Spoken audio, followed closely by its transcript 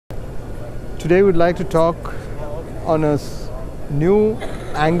Today we'd like to talk on a new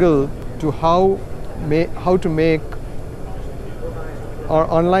angle to how to make our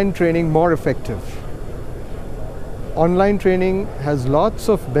online training more effective. Online training has lots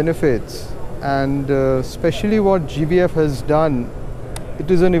of benefits, and especially what GVF has done,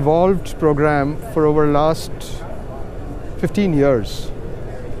 it is an evolved program for over the last 15 years.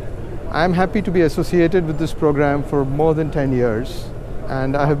 I am happy to be associated with this program for more than 10 years,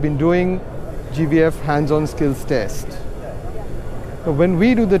 and I have been doing GVF hands-on skills test. When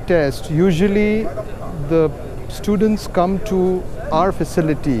we do the test, usually the students come to our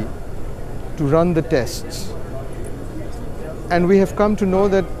facility to run the tests. And we have come to know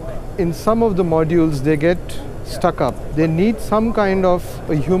that in some of the modules they get stuck up. They need some kind of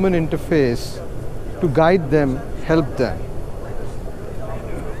a human interface to guide them, help them.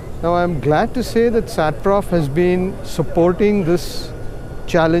 Now I'm glad to say that SATPROF has been supporting this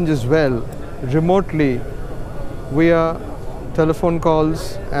challenge as well, remotely, via telephone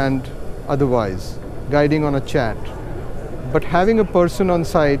calls and otherwise, guiding on a chat. But having a person on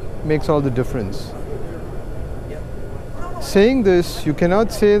site makes all the difference. Saying this, you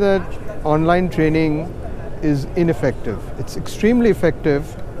cannot say that online training is ineffective. It's extremely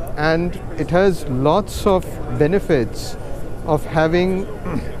effective, and it has lots of benefits of having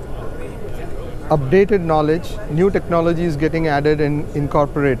updated knowledge, new technologies getting added and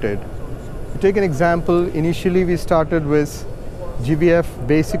incorporated. To take an example, initially we started with GVF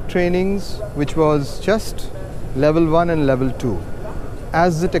basic trainings, which was just level 1 and level 2.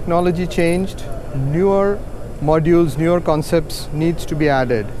 As the technology changed, newer modules, newer concepts needs to be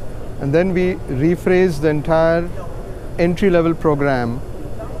added. And then we rephrased the entire entry-level program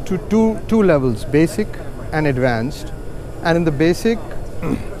to two levels, basic and advanced. And in the basic,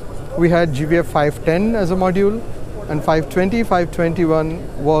 we had GVF 510 as a module, and 520,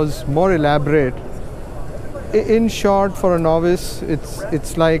 521 was more elaborate. In short, for a novice,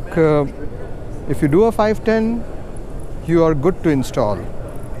 it's like if you do a 510, you are good to install.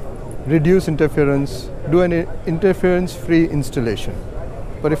 Reduce interference, do an interference-free installation.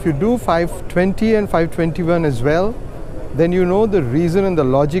 But if you do 520 and 521 as well, then you know the reason and the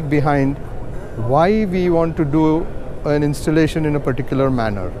logic behind why we want to do an installation in a particular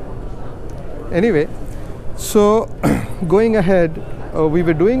manner. Anyway, so going ahead, we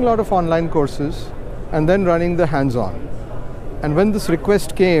were doing a lot of online courses and then running the hands-on. And when this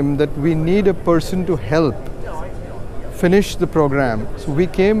request came that we need a person to help finish the program, so we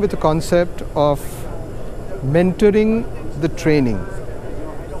came with the concept of mentoring the training.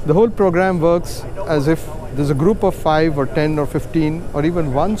 The whole program works as if there's a group of 5 or 10 or 15 or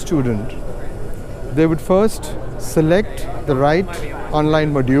even one student. They would first select the right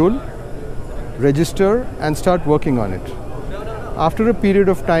online module, register, and start working on it. After a period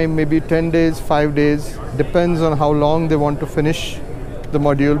of time, maybe 10 days, 5 days, depends on how long they want to finish the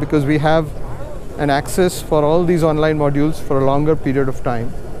module, because we have an access for all these online modules for a longer period of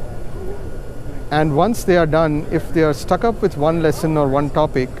time. And once they are done, if they are stuck up with one lesson or one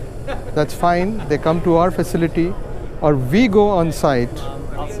topic, that's fine. They come to our facility, or we go on site,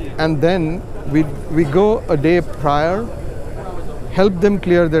 and then we go a day prior, help them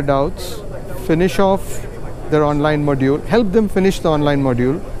clear their doubts, finish off their online module, help them finish the online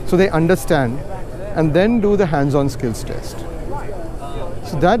module so they understand, and then do the hands-on skills test.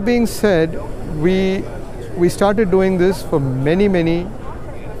 So that being said, we started doing this for many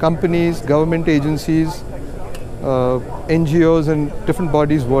companies, government agencies, NGOs and different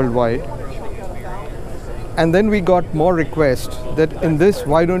bodies worldwide. And then we got more requests that in this,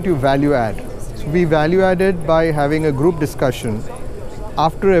 why don't you value add? So we value added by having a group discussion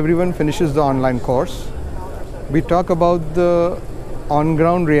after everyone finishes the online course. We talk about the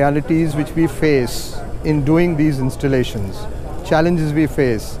on-ground realities which we face in doing these installations, challenges we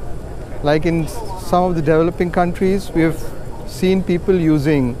face. Like in some of the developing countries, we have seen people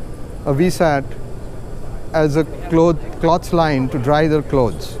using a VSAT as a cloth line to dry their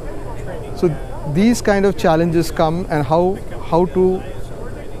clothes. So these kind of challenges come, and how to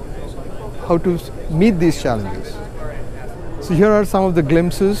meet these challenges. So here are some of the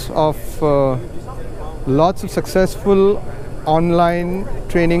glimpses of lots of successful online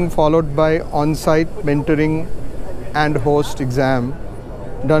training followed by on-site mentoring and host exam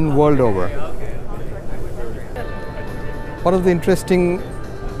done world over. One of the interesting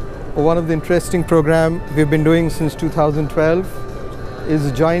program we've been doing since 2012 is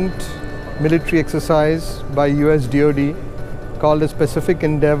a joint military exercise by US DoD called a Pacific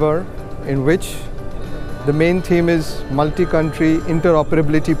Endeavor, in which the main theme is multi-country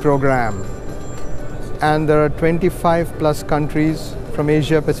interoperability program. And there are 25 plus countries from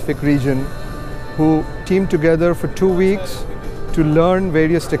Asia Pacific region who team together for 2 weeks to learn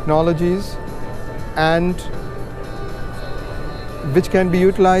various technologies and which can be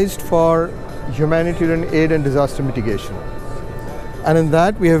utilized for humanitarian aid and disaster mitigation. And in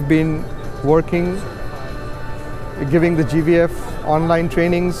that we have been working, giving the GVF online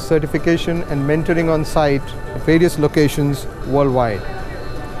trainings, certification and mentoring on site at various locations worldwide.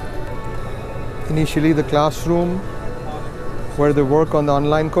 Initially the classroom where they work on the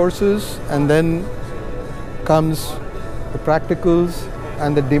online courses, and then comes the practicals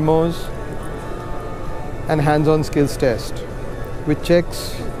and the demos and hands-on skills test, which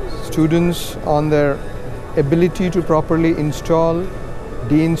checks students on their ability to properly install,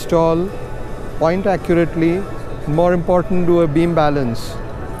 deinstall, point accurately, more important, do a beam balance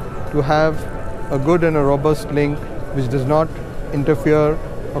to have a good and a robust link which does not interfere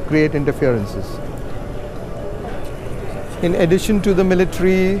or create interferences. In addition to the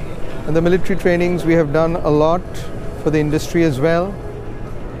military and the military trainings, we have done a lot for the industry as well,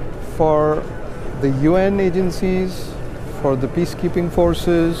 for the UN agencies, for the peacekeeping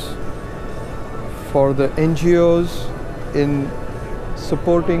forces, for the NGOs in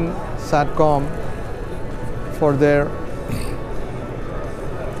supporting SATCOM for their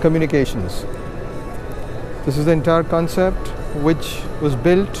communications. This is the entire concept which was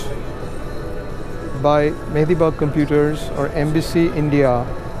built by Mehdibaug Computers or MBC India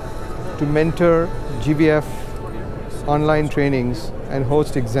to mentor GVF online trainings and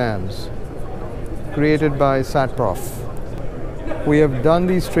host exams created by SatProf. We have done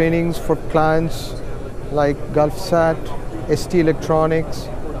these trainings for clients like GulfSat, ST Electronics,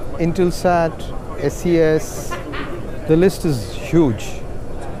 Intelsat, SES. The list is huge.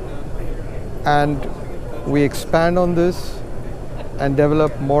 And we expand on this and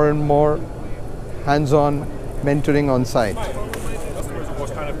develop more and more hands-on mentoring on site. Customers,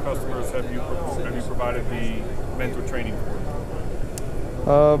 what kind of customers have you provided the mentor training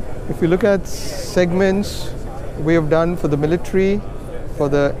for? If you look at segments, we have done for the military, for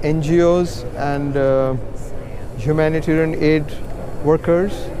the NGOs and humanitarian aid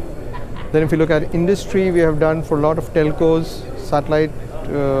workers. Then if you look at industry, we have done for a lot of telcos, satellite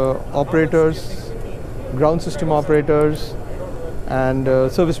operators, ground system operators and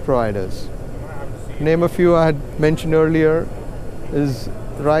service providers. Name a few I had mentioned earlier is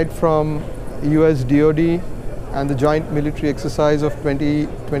right from US DoD and the joint military exercise of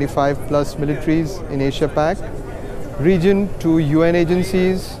 25 plus militaries in Asia Pac, region to UN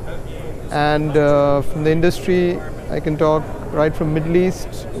agencies, and from the industry I can talk right from Middle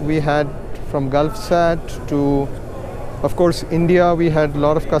East. We had from GulfSat to, of course, India. We had a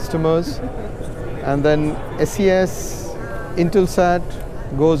lot of customers, and then SES, Intelsat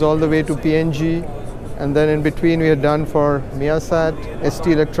goes all the way to PNG, and then in between we had done for Miasat, ST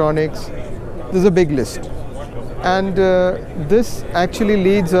Electronics. This is a big list, and this actually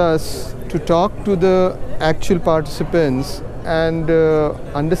leads us to talk to the actual participants and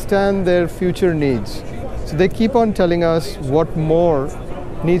understand their future needs. So they keep on telling us what more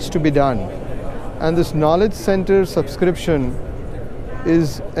needs to be done. And this Knowledge Center subscription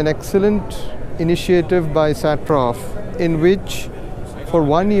is an excellent initiative by SatProf, in which for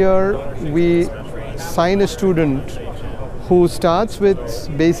 1 year we sign a student who starts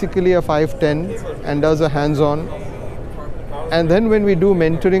with basically a 510 and does a hands-on. And then when we do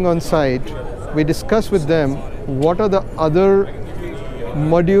mentoring on site, we discuss with them what are the other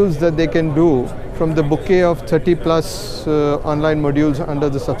modules that they can do from the bouquet of 30 plus online modules under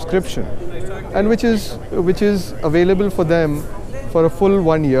the subscription, and which is available for them for a full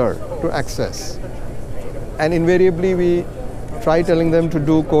 1 year to access. And invariably we try telling them to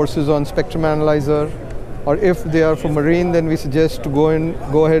do courses on spectrum analyzer, or if they are for marine, then we suggest to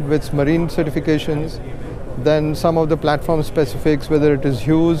go ahead with marine certifications. Then some of the platform specifics, whether it is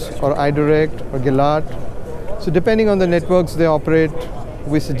Hughes or iDirect or Gillard. So depending on the networks they operate,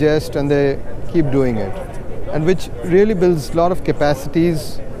 we suggest, and they keep doing it, and which really builds a lot of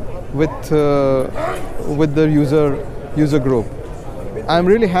capacities with the user group. I'm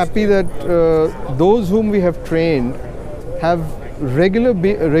really happy that those whom we have trained have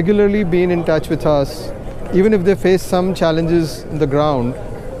regularly been in touch with us. Even if they face some challenges in the ground,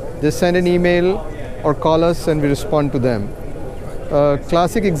 they send an email or call us and we respond to them. A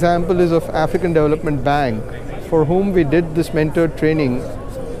classic example is of African Development Bank, for whom we did this mentor training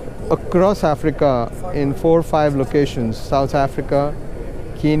across Africa in 4 or 5 locations: South Africa,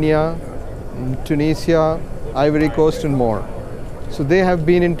 Kenya, Tunisia, Ivory Coast and more. So they have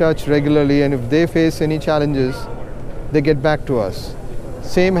been in touch regularly, and if they face any challenges, they get back to us.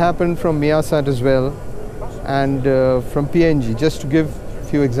 Same happened from Miasat as well, and from PNG, just to give a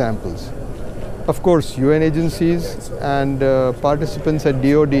few examples. Of course, UN agencies and participants at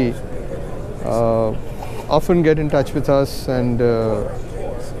DoD often get in touch with us and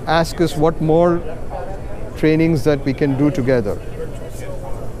ask us what more trainings that we can do together.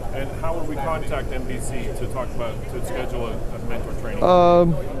 And how would we contact MBC to schedule a mentor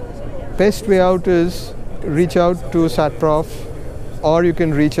training? Best way out is reach out to SatProf, or you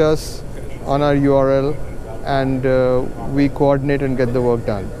can reach us on our URL and we coordinate and get the work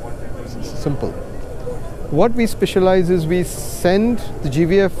done. It's simple. What we specialize is we send the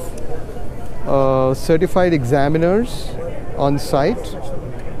GVF certified examiners on site,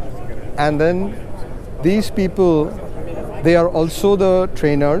 and then these people, they are also the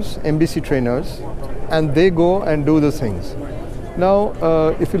trainers, MBC trainers, and they go and do the things. Now,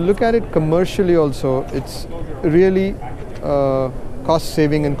 if you look at it commercially also, it's really cost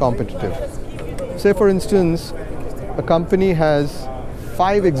saving and competitive. Say for instance, a company has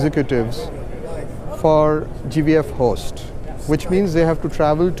 5 executives for GVF host, which means they have to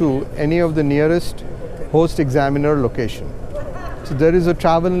travel to any of the nearest host examiner location. So there is a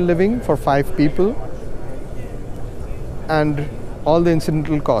travel and living for 5 people and all the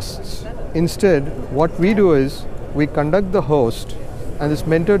incidental costs. Instead, what we do is we conduct the host, and this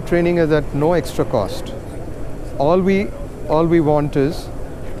mentored training is at no extra cost. All we want is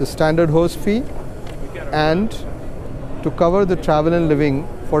the standard host fee and to cover the travel and living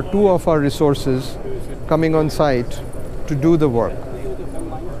for 2 of our resources coming on site to do the work.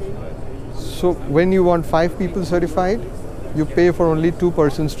 So when you want 5 people certified, you pay for only 2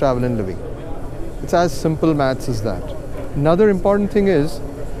 persons travel and living. It's as simple maths as that. Another important thing is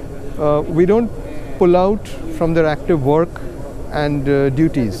we don't pull out from their active work and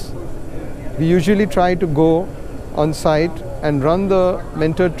duties. We usually try to go on site and run the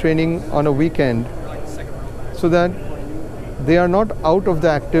mentored training on a weekend so that they are not out of the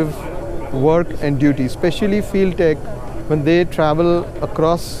active work and duty, especially field tech. When they travel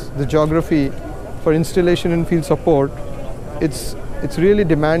across the geography for installation and field support, it's really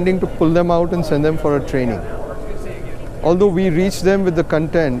demanding to pull them out and send them for a training. Although we reach them with the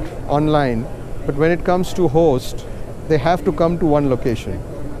content online, but when it comes to host, they have to come to one location.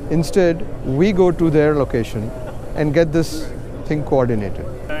 Instead, we go to their location and get this thing coordinated.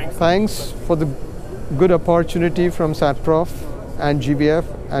 Thanks for the good opportunity from SatProf and GVF,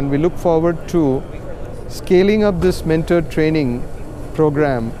 and we look forward to scaling up this mentored training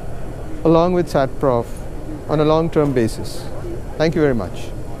program along with SatProf on a long-term basis. Thank you very much.